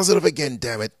positive again,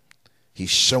 damn it. He's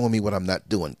showing me what I'm not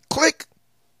doing. Click.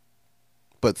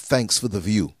 But thanks for the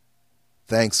view.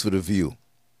 Thanks for the view.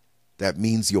 That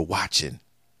means you're watching.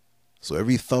 So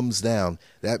every thumbs down,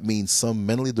 that means some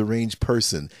mentally deranged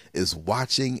person is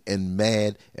watching and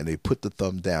mad, and they put the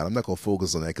thumb down. I'm not going to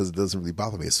focus on that because it doesn't really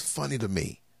bother me. It's funny to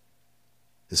me.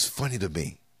 It's funny to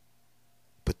me.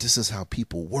 But this is how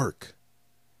people work.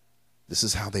 This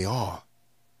is how they are.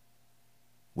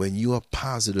 When you are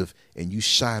positive and you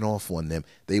shine off on them,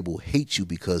 they will hate you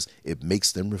because it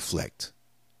makes them reflect.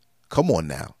 Come on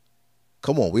now.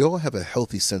 Come on, we all have a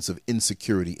healthy sense of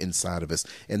insecurity inside of us,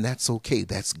 and that's okay.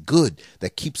 That's good.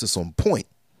 That keeps us on point.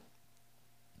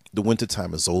 The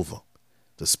wintertime is over.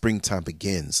 The springtime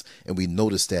begins, and we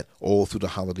notice that all through the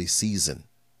holiday season,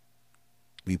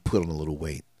 we put on a little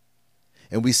weight.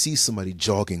 And we see somebody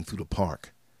jogging through the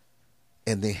park,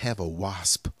 and they have a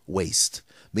wasp waist,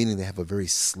 meaning they have a very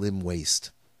slim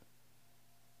waist.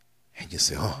 And you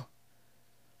say, oh,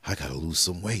 I got to lose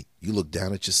some weight. You look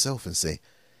down at yourself and say,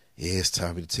 yeah, it's time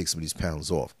for me to take some of these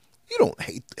pounds off. You don't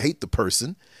hate the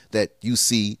person that you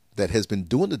see that has been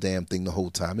doing the damn thing the whole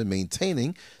time and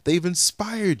maintaining. They've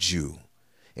inspired you.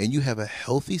 And you have a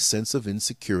healthy sense of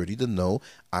insecurity to know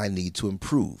I need to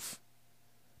improve.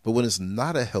 But when it's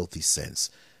not a healthy sense,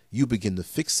 you begin to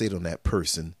fixate on that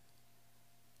person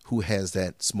who has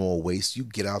that small waist. You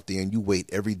get out there and you wait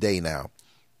every day now.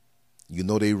 You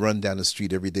know they run down the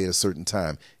street every day at a certain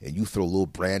time, and you throw little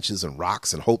branches and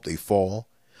rocks and hope they fall.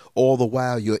 All the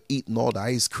while you're eating all the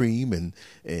ice cream and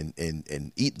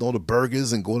eating all the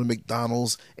burgers and going to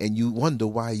McDonald's, and you wonder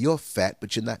why you're fat,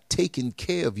 but you're not taking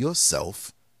care of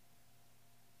yourself,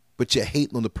 but you're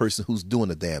hating on the person who's doing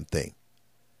the damn thing.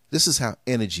 This is how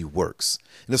energy works.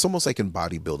 And it's almost like in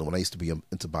bodybuilding. When I used to be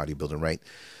into bodybuilding, right?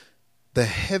 The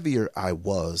heavier I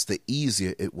was, the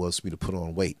easier it was for me to put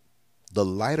on weight. The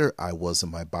lighter I was in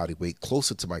my body weight,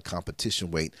 closer to my competition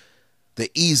weight,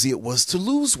 the easier it was to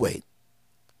lose weight.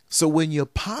 So when you're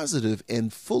positive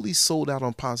and fully sold out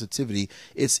on positivity,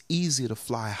 it's easier to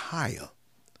fly higher.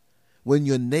 When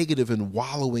you're negative and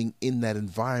wallowing in that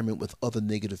environment with other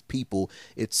negative people,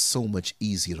 it's so much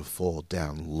easier to fall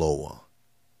down lower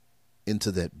into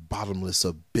that bottomless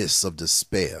abyss of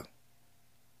despair.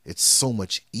 It's so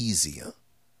much easier.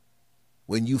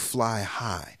 When you fly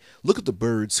high, look at the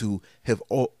birds who have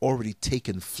already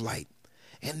taken flight,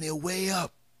 and they're way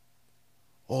up.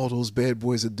 All those bad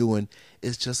boys are doing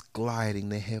is just gliding.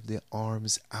 They have their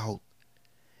arms out.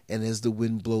 And as the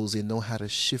wind blows, they know how to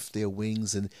shift their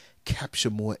wings and capture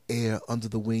more air under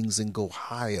the wings and go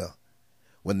higher.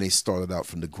 When they started out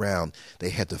from the ground, they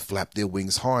had to flap their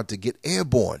wings hard to get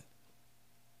airborne.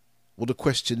 Well, the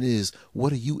question is,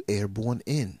 what are you airborne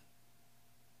in?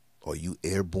 Are you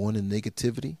airborne in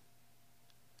negativity?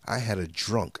 I had a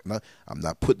drunk. I'm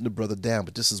not putting the brother down,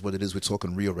 but this is what it is. We're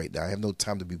talking real right now. I have no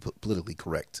time to be politically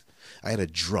correct. I had a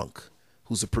drunk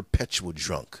who's a perpetual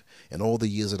drunk. And all the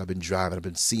years that I've been driving, I've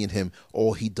been seeing him.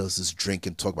 All he does is drink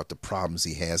and talk about the problems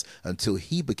he has until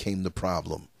he became the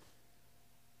problem.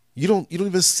 You don't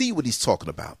even see what he's talking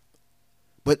about.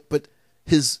 But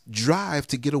his drive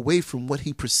to get away from what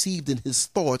he perceived in his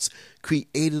thoughts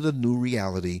created a new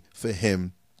reality for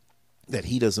him that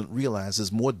he doesn't realize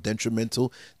is more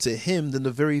detrimental to him than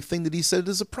the very thing that he said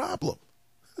is a problem.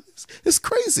 It's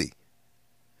crazy.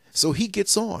 So he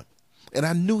gets on, and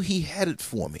I knew he had it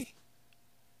for me.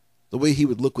 The way he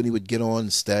would look when he would get on,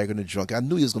 staggering and drunk, I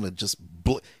knew he was going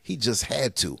to he just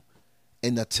had to.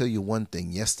 And I tell you one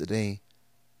thing, yesterday,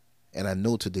 and I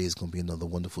know today is going to be another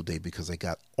wonderful day because I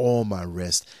got all my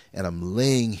rest, and I'm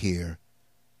laying here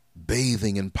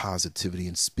bathing in positivity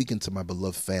and speaking to my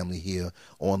beloved family here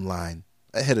online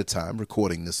ahead of time,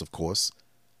 recording this, of course.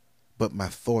 But my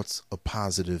thoughts are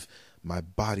positive. My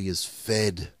body is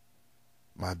fed.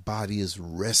 My body is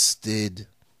rested.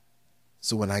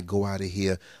 So when I go out of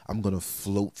here, I'm going to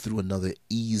float through another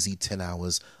easy 10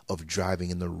 hours of driving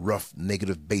in the rough,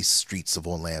 negative base streets of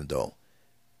Orlando.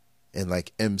 And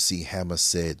like MC Hammer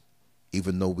said,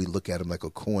 even though we look at him like a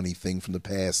corny thing from the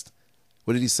past.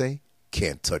 What did he say?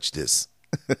 Can't touch this.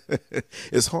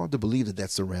 It's hard to believe that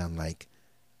that's around like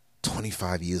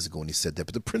 25 years ago when he said that.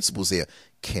 But the principle's there.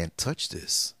 Can't touch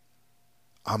this.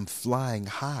 I'm flying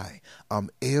high. I'm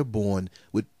airborne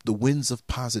with the winds of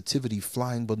positivity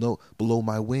flying below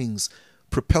my wings,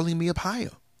 propelling me up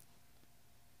higher.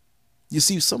 You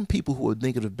see, some people who are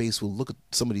negative based will look at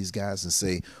some of these guys and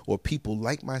say, or people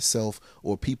like myself,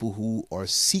 or people who are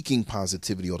seeking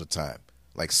positivity all the time,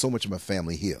 like so much of my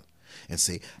family here, and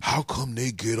say, how come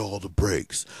they get all the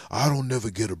breaks? I don't never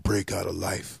get a break out of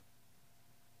life.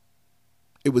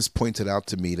 It was pointed out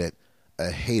to me that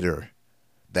a hater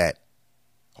that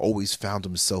always found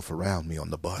himself around me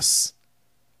on the bus,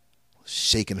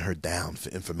 shaking her down for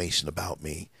information about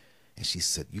me. And she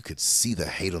said, you could see the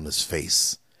hate on his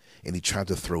face. And he tried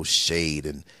to throw shade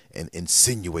and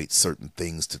insinuate certain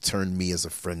things to turn me as a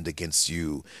friend against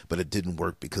you. But it didn't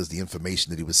work because the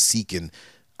information that he was seeking,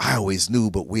 I always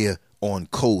knew, but we're on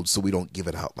code, so we don't give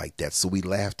it out like that. So we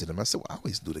laughed at him. I said, well, I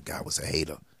always knew the guy was a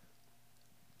hater.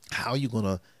 How are you going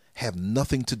to have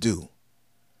nothing to do,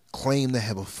 claim to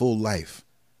have a full life,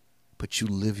 but you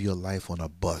live your life on a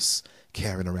bus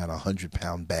carrying around a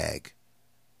 100-pound bag?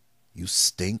 You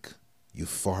stink, you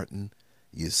farting,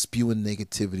 you're spewing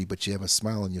negativity, but you have a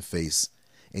smile on your face,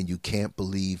 and you can't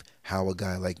believe how a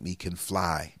guy like me can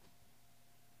fly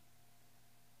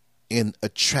and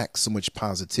attract so much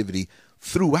positivity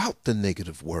throughout the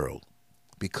negative world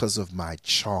because of my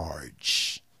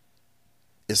charge.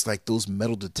 It's like those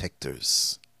metal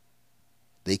detectors.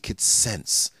 They could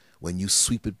sense when you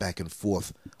sweep it back and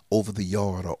forth over the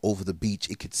yard or over the beach.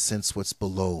 It could sense what's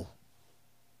below.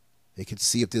 They can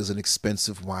see if there's an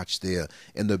expensive watch there.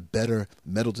 And the better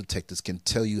metal detectors can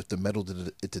tell you if the metal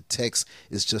that it detects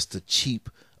is just a cheap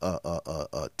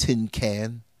tin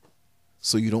can.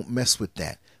 So you don't mess with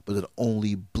that. But it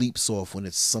only bleeps off when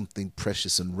it's something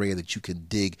precious and rare that you can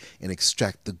dig and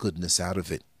extract the goodness out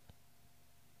of it.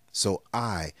 So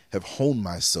I have honed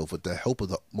myself with the help of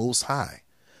the Most High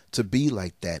to be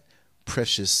like that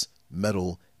precious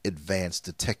metal advanced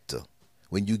detector.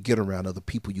 When you get around other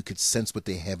people, you can sense what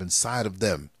they have inside of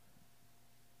them.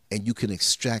 And you can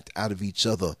extract out of each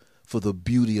other for the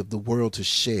beauty of the world to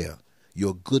share.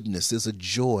 Your goodness, there's a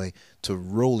joy to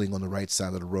rolling on the right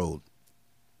side of the road.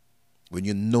 When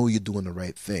you know you're doing the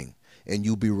right thing and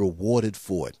you'll be rewarded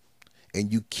for it. And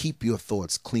you keep your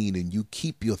thoughts clean and you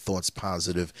keep your thoughts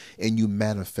positive and you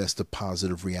manifest a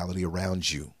positive reality around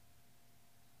you.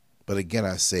 But again,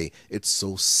 I say, it's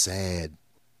so sad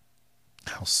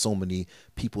how so many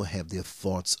people have their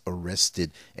thoughts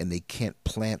arrested and they can't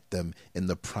plant them in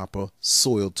the proper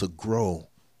soil to grow.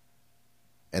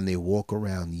 And they walk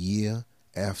around year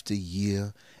after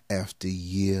year after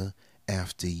year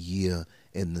after year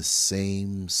in the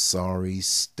same sorry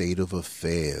state of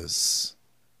affairs.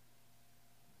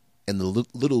 And the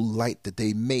little light that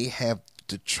they may have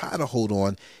to try to hold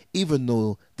on, even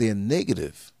though they're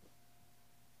negative,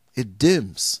 it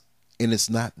dims and it's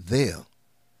not there.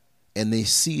 And they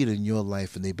see it in your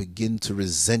life and they begin to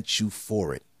resent you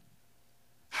for it.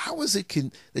 How is it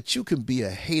that you can be a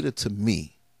hater to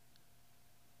me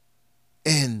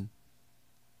and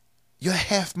you're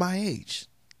half my age?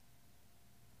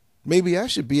 Maybe I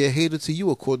should be a hater to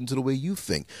you according to the way you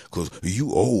think. Because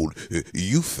you old,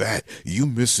 you fat, you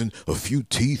missing a few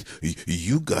teeth,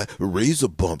 you got razor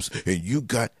bumps, and you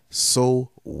got... So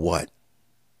what?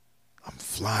 I'm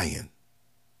flying.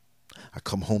 I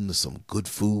come home to some good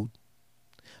food.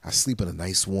 I sleep in a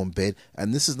nice warm bed.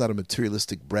 And this is not a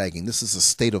materialistic bragging. This is a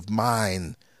state of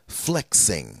mind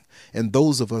flexing. And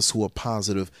those of us who are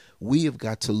positive, we have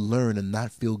got to learn and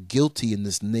not feel guilty in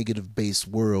this negative based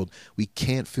world. We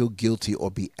can't feel guilty or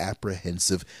be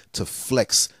apprehensive to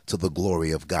flex to the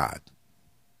glory of God.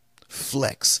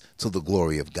 Flex to the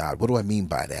glory of God. What do I mean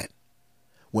by that?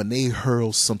 When they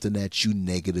hurl something at you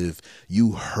negative,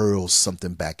 you hurl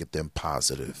something back at them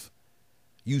positive.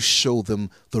 You show them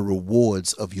the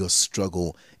rewards of your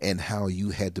struggle and how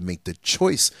you had to make the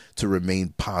choice to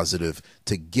remain positive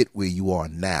to get where you are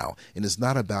now. And it's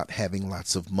not about having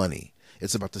lots of money.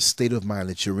 It's about the state of mind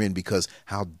that you're in, because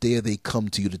how dare they come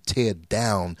to you to tear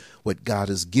down what God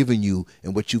has given you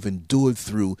and what you've endured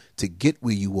through to get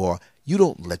where you are. You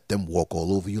don't let them walk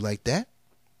all over you like that.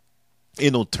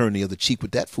 Ain't no turn the other cheek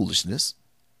with that foolishness.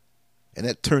 And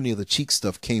that turning of the cheek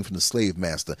stuff came from the slave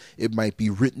master. It might be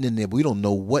written in there, but we don't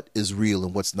know what is real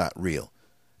and what's not real.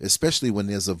 Especially when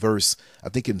there's a verse, I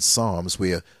think in Psalms,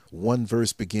 where one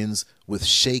verse begins with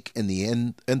shake and the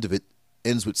end of it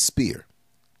ends with spear.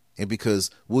 And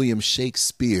because William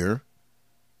Shakespeare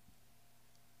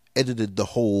edited the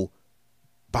whole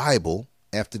Bible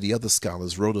after the other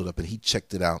scholars wrote it up and he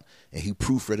checked it out and he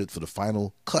proofread it for the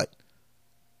final cut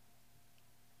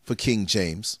for King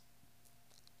James,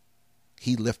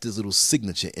 he left his little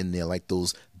signature in there like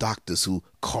those doctors who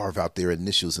carve out their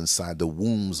initials inside the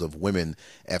wombs of women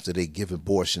after they give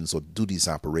abortions or do these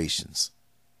operations.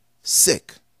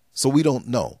 Sick. So we don't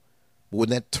know. But when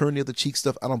that turn the other cheek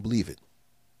stuff, I don't believe it.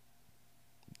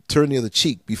 Turn the other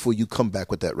cheek before you come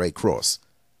back with that right cross.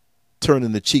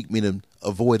 Turning the cheek meaning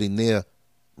avoiding their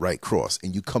right cross,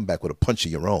 and you come back with a punch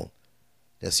of your own.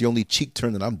 That's the only cheek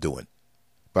turn that I'm doing.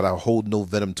 But I hold no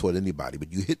venom toward anybody.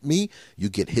 But you hit me, you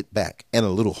get hit back, and a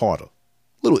little harder. A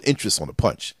little interest on the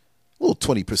punch. A little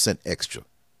 20% extra.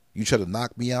 You try to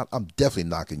knock me out, I'm definitely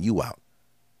knocking you out.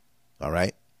 All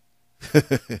right?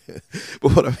 But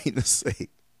what I mean to say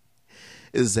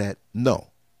is that, no.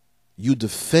 You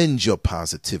defend your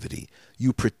positivity.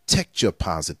 You protect your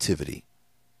positivity.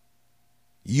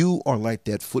 You are like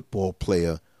that football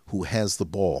player who has the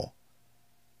ball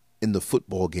in the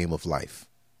football game of life.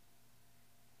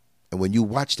 And when you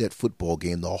watch that football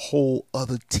game, the whole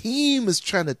other team is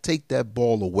trying to take that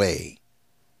ball away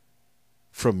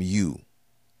from you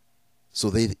so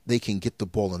they can get the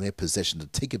ball in their possession to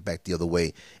take it back the other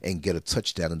way and get a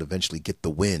touchdown and eventually get the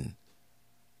win.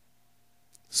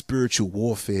 Spiritual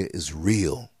warfare is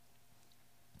real.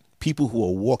 People who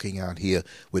are walking out here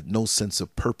with no sense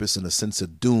of purpose and a sense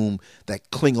of doom that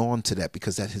cling on to that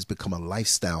because that has become a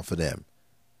lifestyle for them.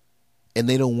 And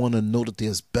they don't want to know that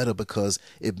there's better because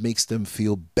it makes them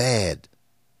feel bad.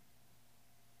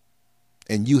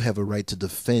 And you have a right to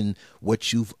defend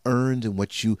what you've earned and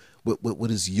what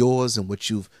is yours and what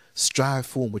you've strived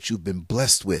for and what you've been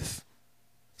blessed with.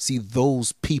 See,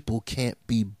 those people can't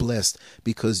be blessed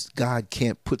because God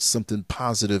can't put something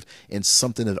positive in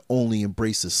something that only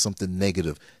embraces something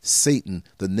negative. Satan,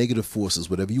 the negative forces,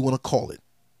 whatever you want to call it,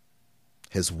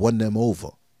 has won them over.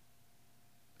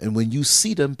 And when you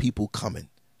see them people coming,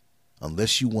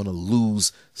 unless you want to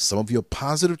lose some of your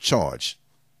positive charge,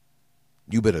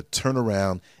 you better turn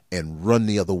around and run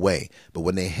the other way. But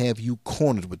when they have you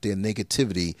cornered with their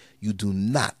negativity, you do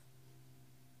not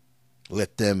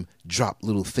let them drop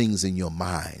little things in your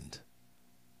mind.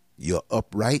 You're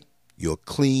upright, you're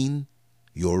clean,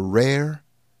 you're rare,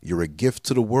 you're a gift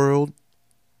to the world,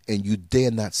 and you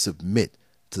dare not submit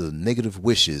to the negative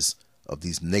wishes of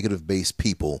these negative-based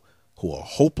people who are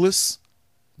hopeless,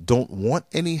 don't want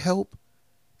any help,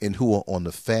 and who are on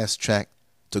the fast track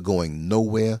to going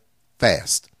nowhere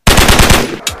fast.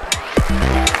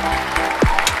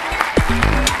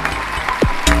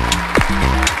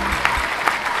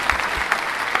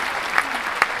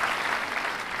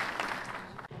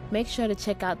 Make sure to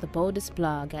check out the boldest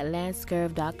blog at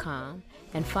LanceScurv.com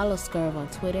and follow Scurv on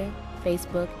Twitter,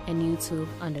 Facebook, and YouTube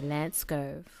under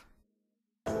LanceScurv.